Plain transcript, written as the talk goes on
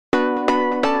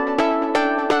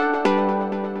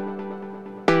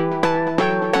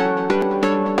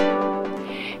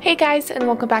Hey guys, and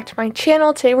welcome back to my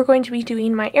channel. Today we're going to be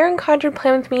doing my Erin Condren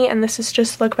plan with me, and this is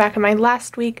just a look back at my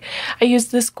last week. I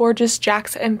used this gorgeous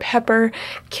Jax and Pepper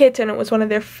kit, and it was one of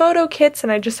their photo kits,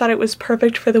 and I just thought it was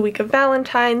perfect for the week of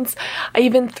Valentine's. I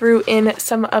even threw in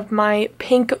some of my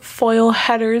pink foil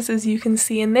headers, as you can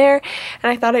see in there, and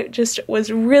I thought it just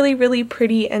was really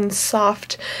pretty and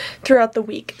soft throughout the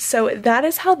week. So that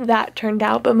is how that turned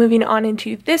out. But moving on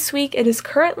into this week, it is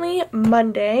currently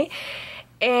Monday,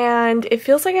 and it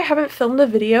feels like I haven't filmed a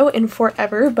video in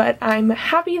forever, but I'm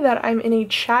happy that I'm in a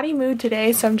chatty mood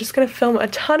today, so I'm just gonna film a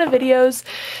ton of videos.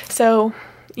 So,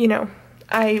 you know,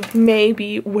 I may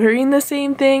be wearing the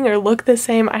same thing or look the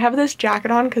same. I have this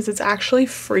jacket on because it's actually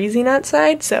freezing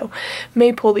outside, so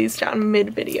may pull these down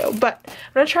mid-video. But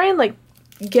I'm gonna try and like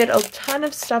get a ton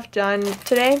of stuff done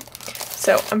today,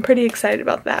 so I'm pretty excited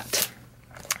about that.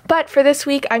 But for this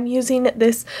week, I'm using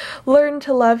this Learn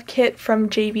to Love kit from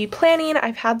JB Planning.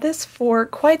 I've had this for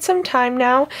quite some time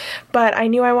now, but I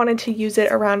knew I wanted to use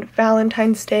it around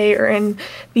Valentine's Day or in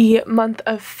the month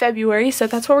of February, so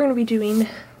that's what we're going to be doing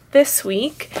this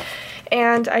week.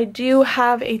 And I do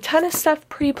have a ton of stuff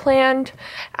pre-planned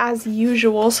as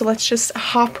usual, so let's just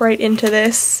hop right into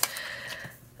this.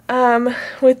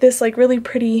 With this like really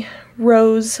pretty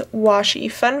rose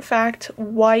washi. Fun fact,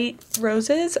 white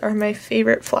roses are my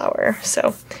favorite flower,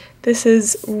 so this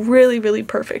is really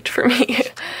perfect for me.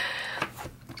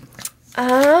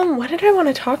 What did I want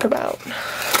to talk about?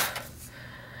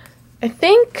 I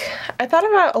thought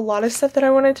about a lot of stuff that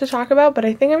I wanted to talk about, but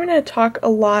I think I'm going to talk a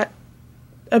lot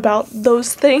about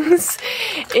those things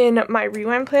in my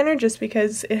rewind planner just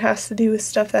because it has to do with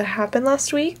stuff that happened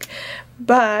last week.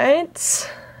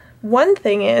 But one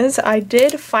thing is, I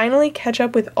did finally catch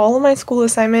up with all of my school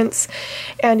assignments,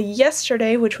 and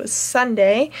yesterday, which was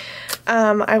Sunday,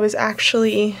 I was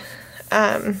actually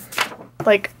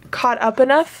like caught up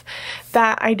enough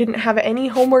that I didn't have any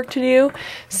homework to do,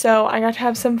 so I got to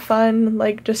have some fun,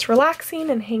 like just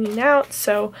relaxing and hanging out.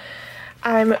 So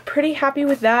I'm pretty happy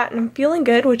with that, and I'm feeling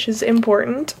good, which is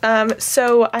important.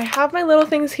 So I have my little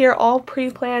things here all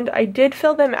pre-planned. I did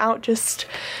fill them out just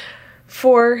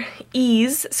for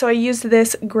ease, so I used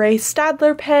this gray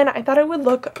Staedtler pen. I thought it would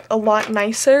look a lot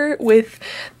nicer with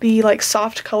the like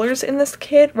soft colors in this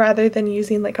kit rather than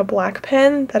using like a black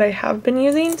pen that I have been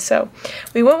using, so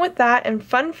we went with that. And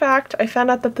fun fact, I found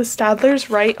out that the Staedtlers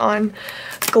write on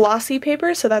glossy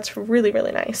paper, so that's really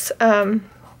nice.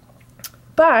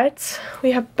 But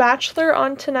we have Bachelor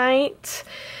on tonight,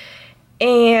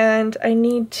 and I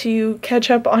need to catch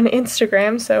up on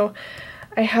Instagram, so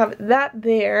I have that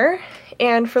there.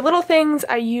 And for little things,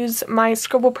 I use my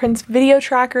Scribble Prints video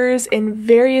trackers in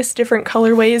various different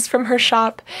colorways from her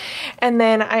shop. And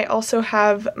then I also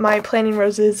have my Planning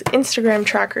Roses Instagram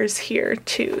trackers here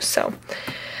too. So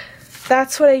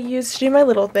that's what I use to do my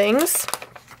little things.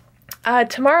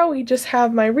 Tomorrow we just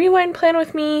have my rewind plan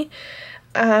with me,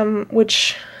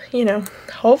 which, you know,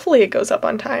 hopefully it goes up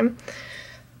on time.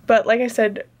 But like I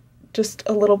said just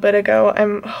a little bit ago,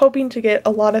 I'm hoping to get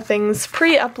a lot of things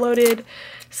pre-uploaded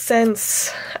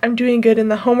since I'm doing good in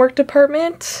the homework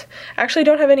department. I actually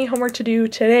don't have any homework to do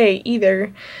today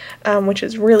either, which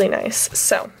is really nice.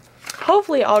 So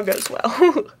hopefully all goes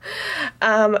well.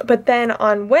 But then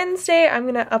on Wednesday, I'm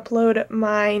going to upload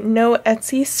my No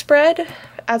Etsy spread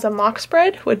as a mock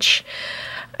spread, which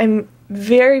I'm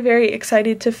very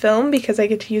excited to film because I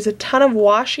get to use a ton of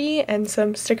washi and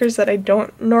some stickers that I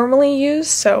don't normally use,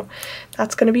 so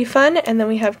that's going to be fun. And then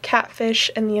we have Catfish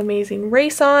and The Amazing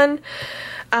Race on.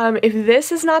 If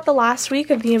this is not the last week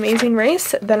of The Amazing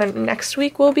Race, then next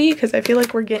week will be, because I feel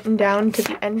like we're getting down to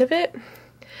the end of it.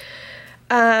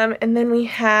 And then we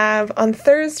have on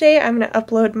Thursday, I'm going to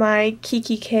upload my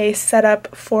Kiki K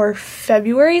setup for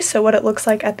February, so what it looks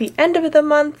like at the end of the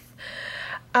month.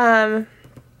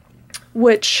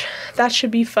 Which that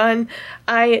should be fun.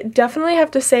 I definitely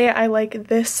have to say I like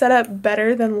this setup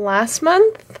better than last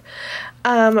month,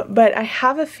 but I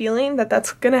have a feeling that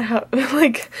that's gonna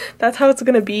that's how it's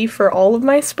gonna be for all of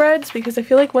my spreads, because I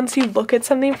feel like once you look at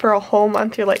something for a whole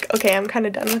month, you're like, okay, I'm kind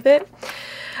of done with it.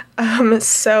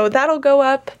 So that'll go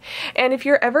up. And if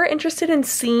you're ever interested in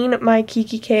seeing my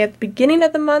Kiki K at the beginning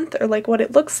of the month, or like what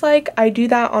it looks like, I do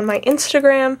that on my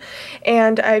Instagram,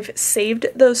 and I've saved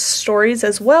those stories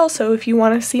as well. So if you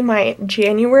want to see my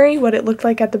January, what it looked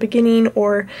like at the beginning,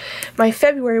 or my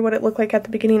February, what it looked like at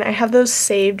the beginning, I have those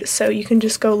saved, so you can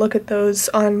just go look at those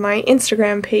on my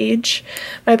Instagram page,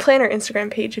 my planner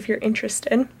Instagram page, if you're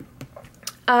interested.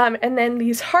 And then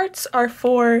these hearts are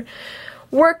for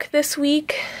work this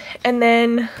week, and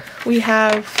then we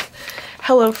have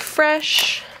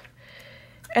HelloFresh,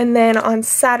 And then on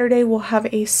Saturday we'll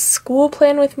have a school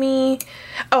plan with me.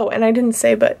 Oh, and I didn't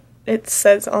say, but it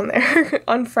says on there.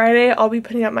 On Friday I'll be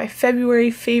putting up my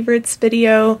February favorites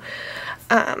video,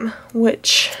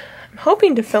 which I'm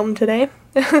hoping to film today.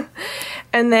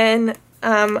 And then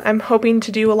I'm hoping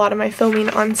to do a lot of my filming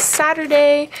on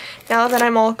Saturday. Now that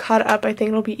I'm all caught up, I think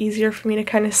it'll be easier for me to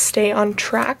kind of stay on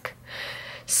track.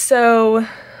 So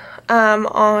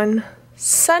on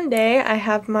Sunday I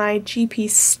have my GP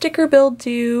sticker build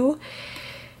due,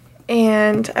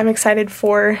 and I'm excited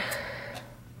for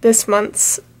this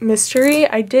month's mystery.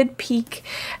 I did peek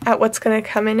at what's going to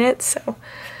come in it, so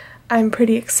I'm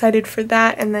pretty excited for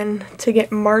that, and then to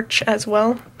get March as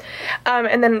well.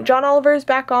 And then John Oliver is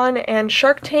back on, and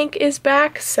Shark Tank is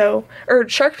back, so, or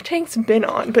Shark Tank's been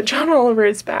on, but John Oliver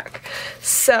is back.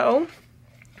 So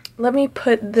let me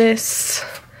put this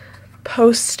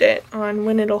post-it on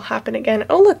when it'll happen again.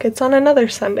 Oh look, it's on another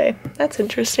Sunday. That's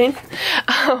interesting.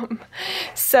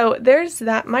 So there's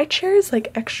that. My chair is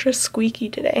like extra squeaky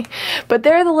today, but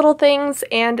there are the little things.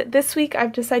 And this week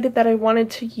I've decided that I wanted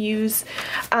to use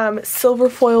silver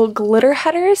foil glitter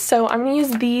headers, so I'm gonna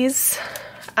use these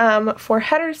for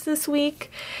headers this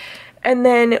week. And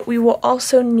then we will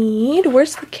also need,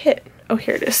 where's the kit? Oh,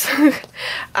 here it is.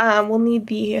 We'll need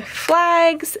the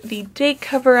flags, the date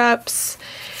cover-ups,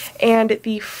 and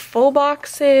the full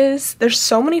boxes. There's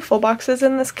so many full boxes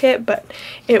in this kit, but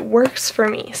it works for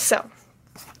me. So,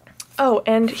 oh,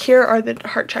 and here are the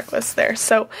heart checklists there.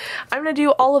 So I'm gonna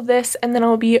do all of this, and then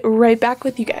I'll be right back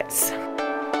with you guys.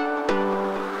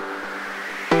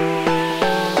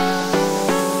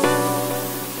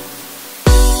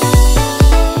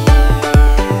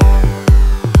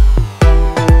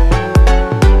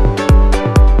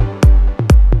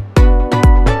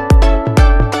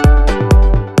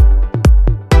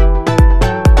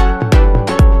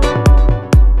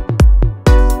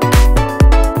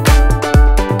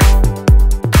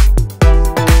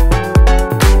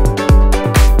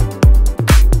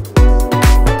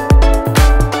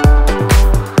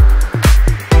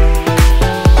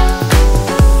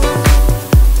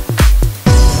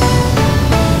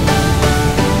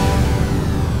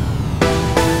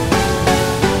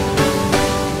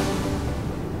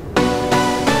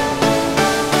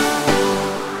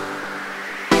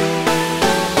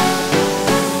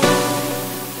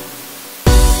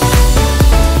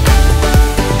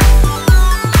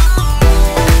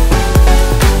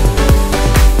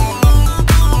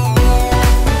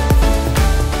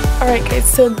 Alright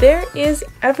guys, so there is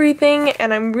everything,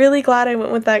 and I'm really glad I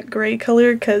went with that gray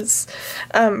color because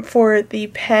for the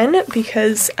pen,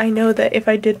 because I know that if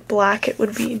I did black it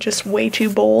would be just way too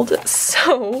bold.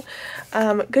 So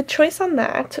good choice on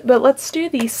that. But let's do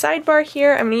the sidebar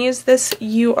here. I'm going to use this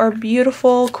 "You Are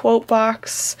Beautiful" quote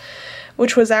box,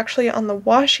 which was actually on the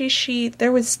washi sheet.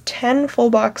 There was 10 full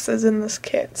boxes in this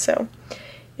kit, so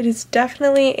it is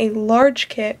definitely a large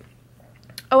kit.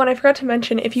 Oh, and I forgot to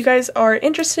mention, if you guys are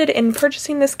interested in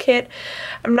purchasing this kit,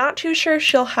 I'm not too sure if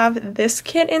she'll have this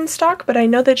kit in stock, but I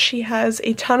know that she has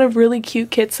a ton of really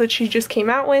cute kits that she just came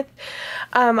out with.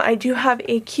 I do have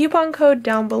a coupon code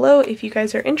down below if you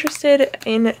guys are interested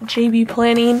in JB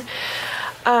planning,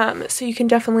 so you can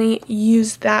definitely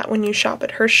use that when you shop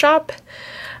at her shop.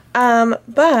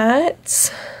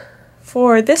 But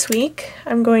for this week,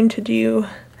 I'm going to do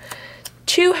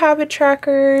 2 habit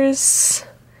trackers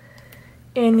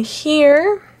in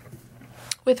here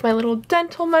with my little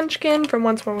dental munchkin from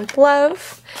Once More with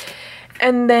Love,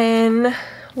 and then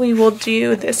we will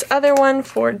do this other one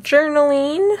for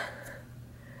journaling.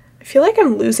 I feel like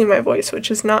I'm losing my voice, which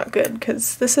is not good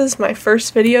because this is my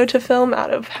first video to film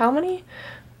out of how many?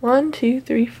 1, 2,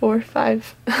 3, 4,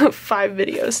 5 5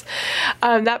 videos.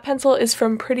 That pencil is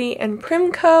from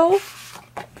Prim Co,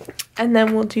 and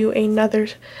then we'll do another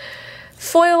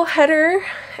foil header.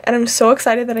 And I'm so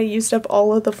excited that I used up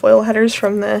all of the foil headers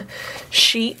from the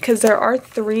sheet, because there are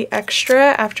 3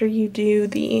 extra after you do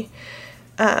the,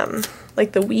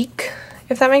 like the week,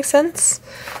 if that makes sense.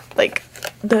 Like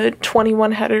the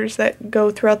 21 headers that go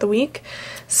throughout the week.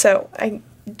 So I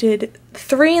did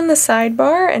 3 in the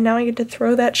sidebar, and now I get to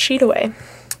throw that sheet away.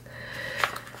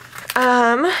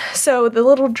 So the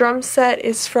little drum set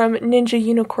is from Ninja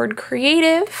Unicorn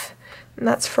Creative, and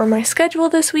that's for my schedule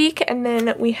this week. And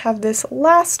then we have this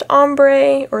last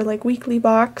ombre, or like weekly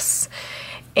box,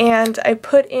 and I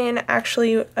put in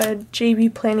actually a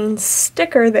JB planning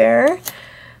sticker there.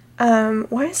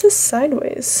 Why is this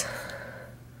sideways?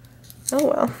 Oh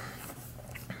well.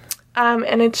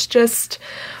 And it's just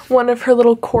one of her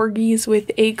little corgis with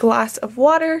a glass of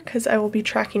water, because I will be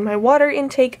tracking my water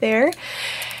intake there.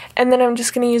 And then I'm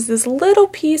just going to use this little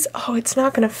piece. Oh, it's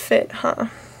not going to fit, huh?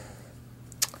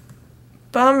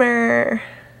 bummer.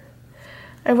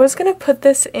 I was gonna put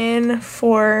this in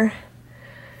for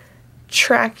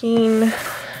tracking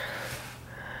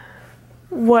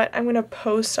what I'm gonna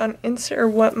post on Insta, or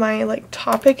what my like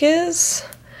topic is,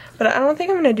 but I don't think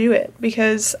I'm gonna do it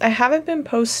because I haven't been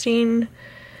posting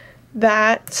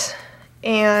that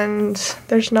and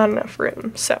there's not enough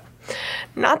room. So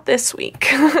not this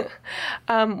week.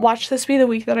 Watch this be the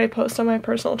week that I post on my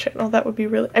personal channel. That would be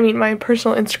really, I mean my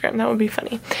personal Instagram. That would be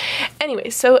funny. Anyway,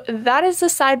 so that is the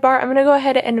sidebar. I'm gonna go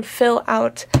ahead and fill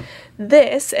out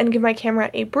this and give my camera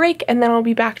a break, and then I'll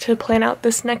be back to plan out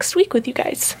this next week with you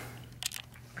guys.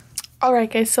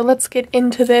 Alright guys, so let's get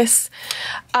into this.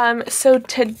 So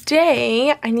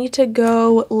today I need to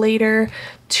go later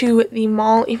to the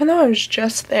mall, even though I was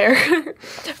just there.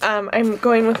 I'm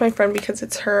going with my friend because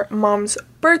it's her mom's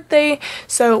birthday,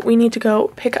 so we need to go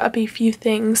pick up a few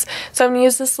things. So I'm going to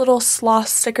use this little sloth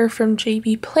sticker from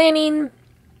JB Planning.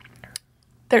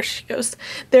 There she goes.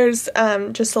 There's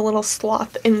just a little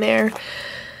sloth in there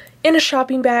in a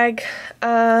shopping bag.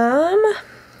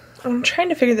 I'm trying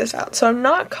to figure this out. So I'm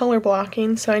not color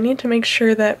blocking, so I need to make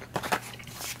sure that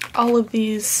all of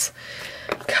these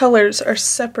colors are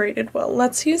separated well.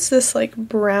 Let's use this like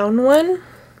brown one.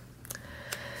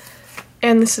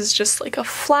 And this is just like a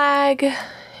flag.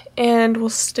 And we'll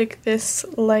stick this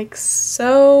like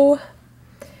so.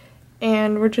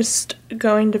 And we're just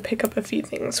going to pick up a few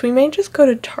things. We may just go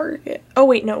to Target. Oh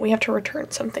wait, no, we have to return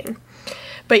something.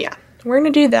 But yeah, we're gonna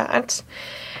do that.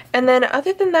 And then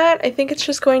other than that, I think it's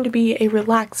just going to be a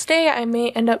relaxed day. I may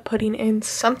end up putting in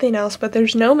something else, but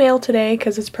there's no mail today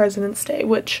because it's President's Day,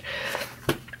 which,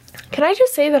 can I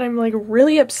just say that I'm like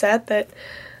really upset that,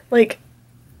 like,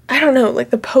 I don't know, like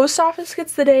the post office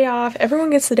gets the day off, everyone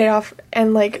gets the day off,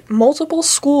 and like multiple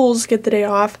schools get the day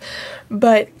off,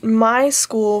 but my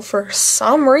school for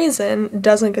some reason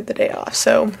doesn't get the day off.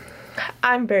 So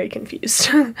I'm very confused.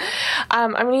 I'm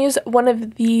gonna use one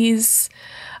of these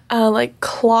like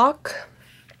clock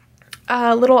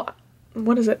little,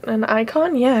 what is it, an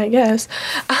icon? Yeah, I guess,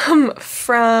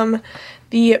 from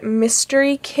the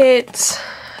mystery kit,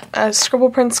 Scribble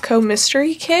Prints Co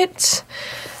mystery kit,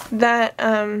 that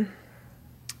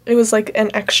it was like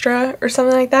an extra or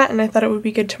something like that, and I thought it would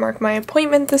be good to mark my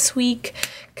appointment this week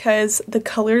because the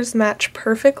colors match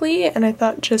perfectly, and I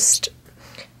thought just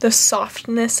the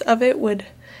softness of it would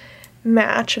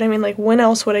match. And I mean, like, when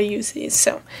else would I use these?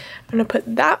 So I'm gonna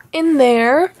put that in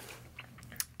there,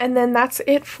 and then that's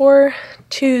it for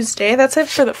Tuesday. That's it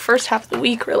for the first half of the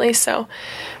week, really, so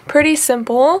pretty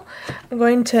simple. I'm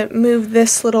going to move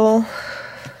this little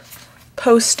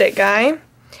post-it guy.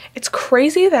 It's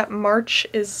crazy that March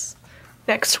is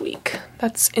next week.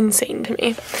 That's insane to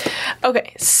me.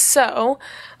 Okay, so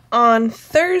on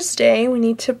Thursday we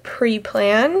need to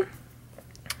pre-plan.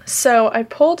 So I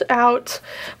pulled out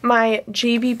my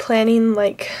JB Planning,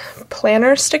 like,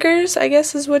 planner stickers, I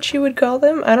guess is what you would call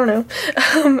them. I don't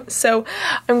know. So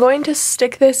I'm going to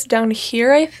stick this down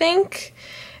here, I think,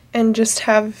 and just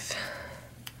have,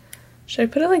 should I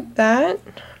put it like that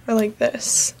or like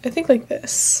this? I think like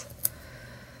this.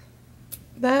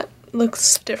 That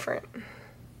looks different.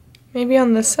 Maybe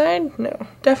on this side? No,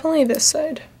 definitely this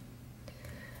side.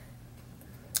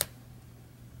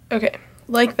 Okay,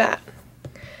 like that.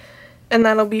 And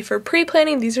that'll be for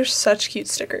pre-planning. These are such cute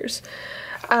stickers.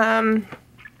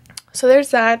 So there's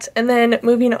that. And then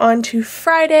moving on to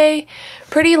Friday,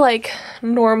 pretty like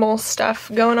normal stuff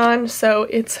going on. So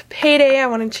it's payday. I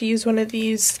wanted to use one of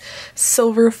these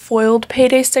silver foiled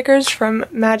payday stickers from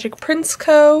Prim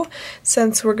Co,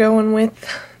 since we're going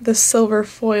with the silver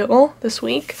foil this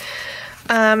week.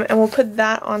 And we'll put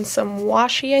that on some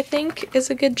washi, I think is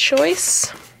a good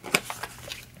choice.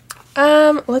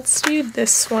 Let's do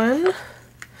this one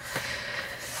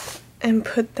and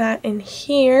put that in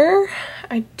here.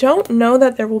 I don't know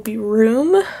that there will be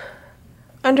room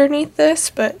underneath this,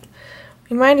 but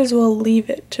we might as well leave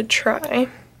it to try.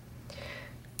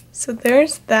 So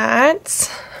there's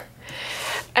that.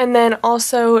 And then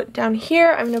also down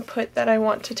here, I'm going to put that I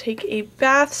want to take a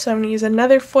bath, so I'm going to use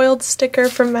another foiled sticker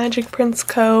from Prim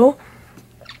Co.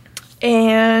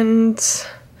 And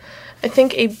I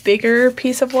think a bigger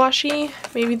piece of washi,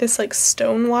 maybe this like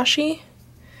stone washi.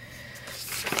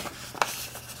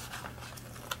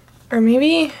 Or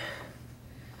maybe,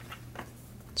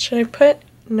 should I put,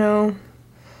 no,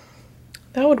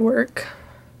 that would work.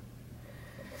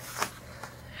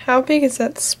 How big is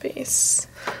that space?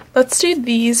 Let's do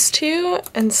these two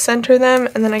and center them,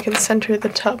 and then I can center the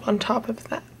tub on top of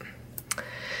that.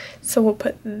 So we'll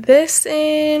put this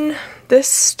in. This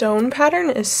stone pattern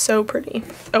is so pretty.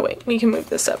 Oh wait, we can move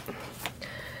this up.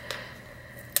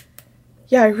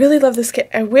 yeah, I really love this kit.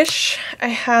 I wish I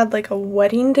had like a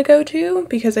wedding to go to,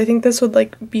 because I think this would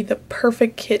like be the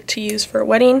perfect kit to use for a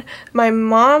wedding. My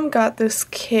mom got this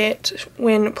kit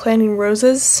when Planting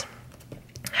Roses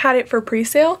had it for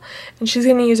pre-sale, and she's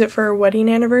gonna use it for her wedding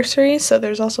anniversary, so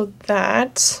there's also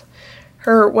that.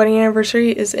 Her wedding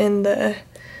anniversary is in the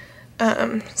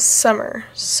summer,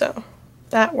 so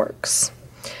that works.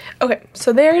 Okay,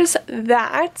 so there's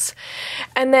that.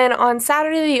 And then on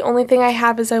Saturday, the only thing I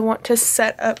have is I want to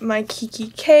set up my Kiki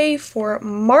K for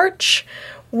March,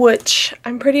 which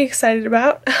I'm pretty excited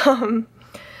about.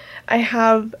 I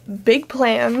have big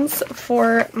plans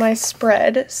for my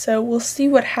spread, so we'll see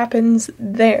what happens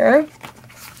there.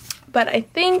 But I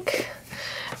think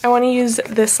I want to use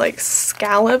this like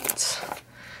scalloped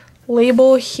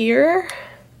label here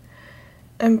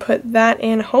and put that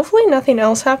in. Hopefully nothing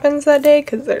else happens that day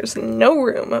because there's no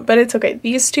room, but it's okay.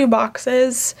 These two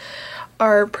boxes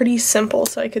are pretty simple,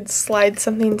 so I could slide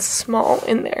something small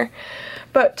in there.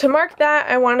 But to mark that,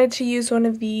 I wanted to use one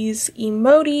of these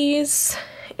emojis,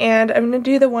 and I'm going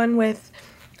to do the one with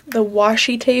the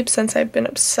washi tape since I've been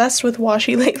obsessed with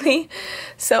washi lately.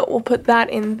 So we'll put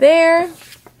that in there.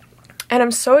 And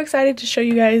I'm so excited to show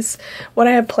you guys what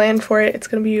I have planned for it. It's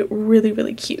going to be really,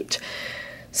 really cute.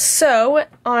 So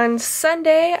on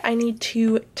Sunday, I need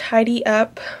to tidy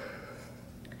up.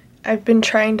 I've been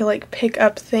trying to like pick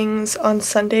up things on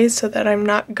Sundays so that I'm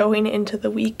not going into the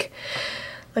week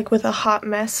like with a hot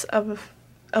mess of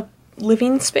a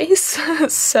living space.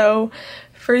 So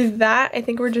for that, I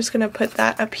think we're just going to put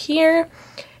that up here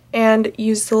and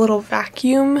use the little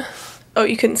vacuum. Oh,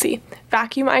 you couldn't see.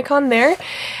 Vacuum icon there.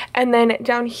 And then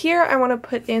down here, I want to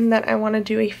put in that I want to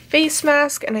do a face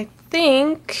mask, and I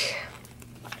think...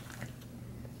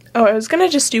 Oh, I was gonna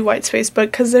just do white space,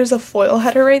 but because there's a foil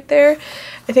header right there,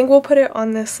 I think we'll put it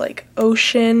on this like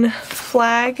ocean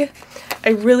flag. I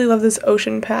really love this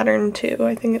ocean pattern too.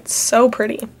 I think it's so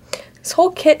pretty. This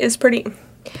whole kit is pretty.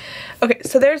 Okay,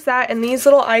 so there's that, and these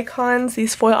little icons,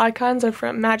 these foil icons, are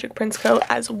from Magic Prints Co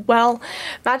as well.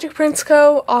 Magic Prints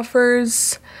Co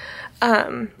offers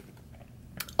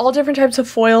all different types of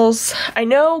foils. I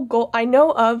know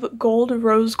of gold,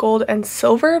 rose gold, and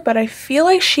silver, but I feel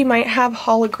like she might have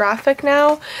holographic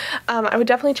now. I would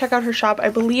definitely check out her shop. I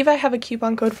believe I have a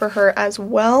coupon code for her as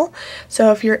well,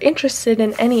 so if you're interested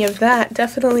in any of that,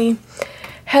 definitely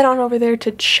head on over there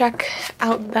to check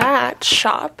out that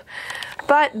shop.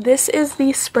 But this is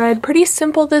the spread. Pretty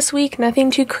simple this week,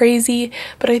 nothing too crazy,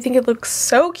 but I think it looks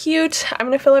so cute. I'm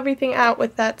going to fill everything out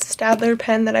with that Staedtler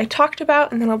pen that I talked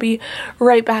about, and then I'll be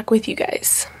right back with you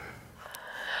guys.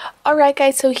 Alright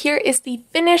guys, so here is the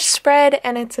finished spread,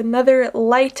 and it's another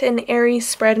light and airy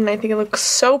spread, and I think it looks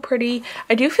so pretty.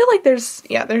 I do feel like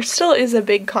there still is a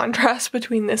big contrast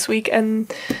between this week and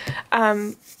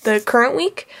the current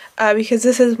week, because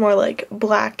this is more like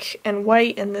black and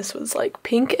white, and this was like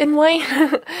pink and white.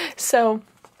 So,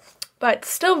 but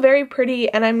still very pretty,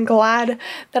 and I'm glad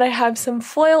that I have some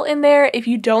foil in there. If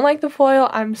you don't like the foil,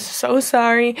 I'm so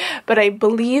sorry, but I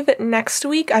believe next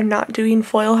week I'm not doing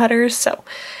foil headers, so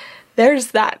there's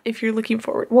that if you're looking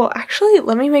forward. Well, actually,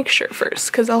 let me make sure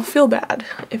first, because I'll feel bad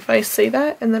if I say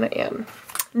that and then I am.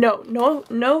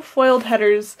 No foiled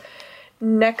headers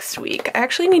next week. I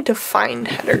actually need to find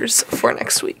headers for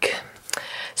next week.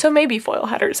 So maybe foil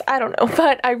headers, I don't know,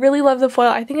 but I really love the foil.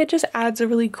 I think it just adds a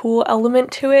really cool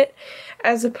element to it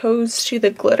as opposed to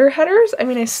the glitter headers. I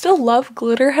mean, I still love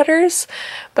glitter headers,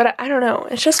 but I don't know,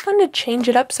 it's just fun to change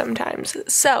it up sometimes.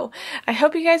 So I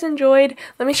hope you guys enjoyed.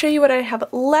 Let me show you what I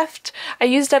have left. I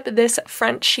used up this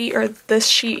front sheet, or this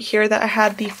sheet here that I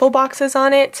had the full boxes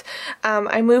on it.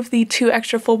 I moved the 2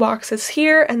 extra full boxes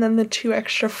here and then the 2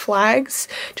 extra flags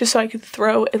just so I could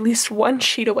throw at least one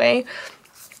sheet away.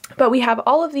 But we have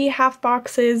all of the half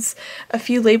boxes, a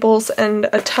few labels, and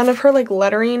a ton of her like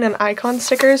lettering and icon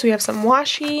stickers. We have some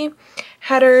washi,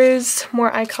 headers,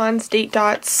 more icons, date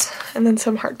dots, and then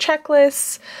some heart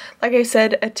checklists. Like I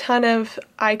said, a ton of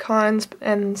icons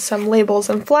and some labels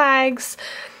and flags.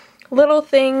 Little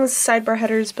things, sidebar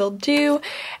headers, build do,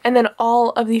 and then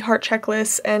all of the heart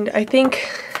checklists. And I think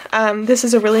this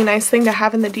is a really nice thing to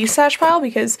have in the D-stash pile,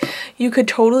 because you could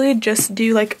totally just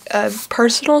do like a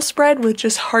personal spread with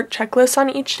just heart checklists on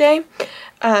each day,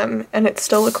 and it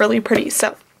still look really pretty.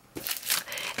 So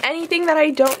anything that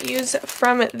I don't use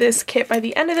from this kit by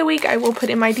the end of the week, I will put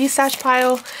in my D-stash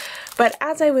pile. But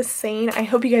as I was saying, I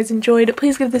hope you guys enjoyed.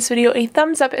 Please give this video a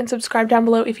thumbs up and subscribe down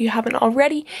below if you haven't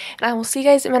already. And I will see you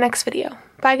guys in my next video.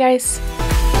 Bye guys!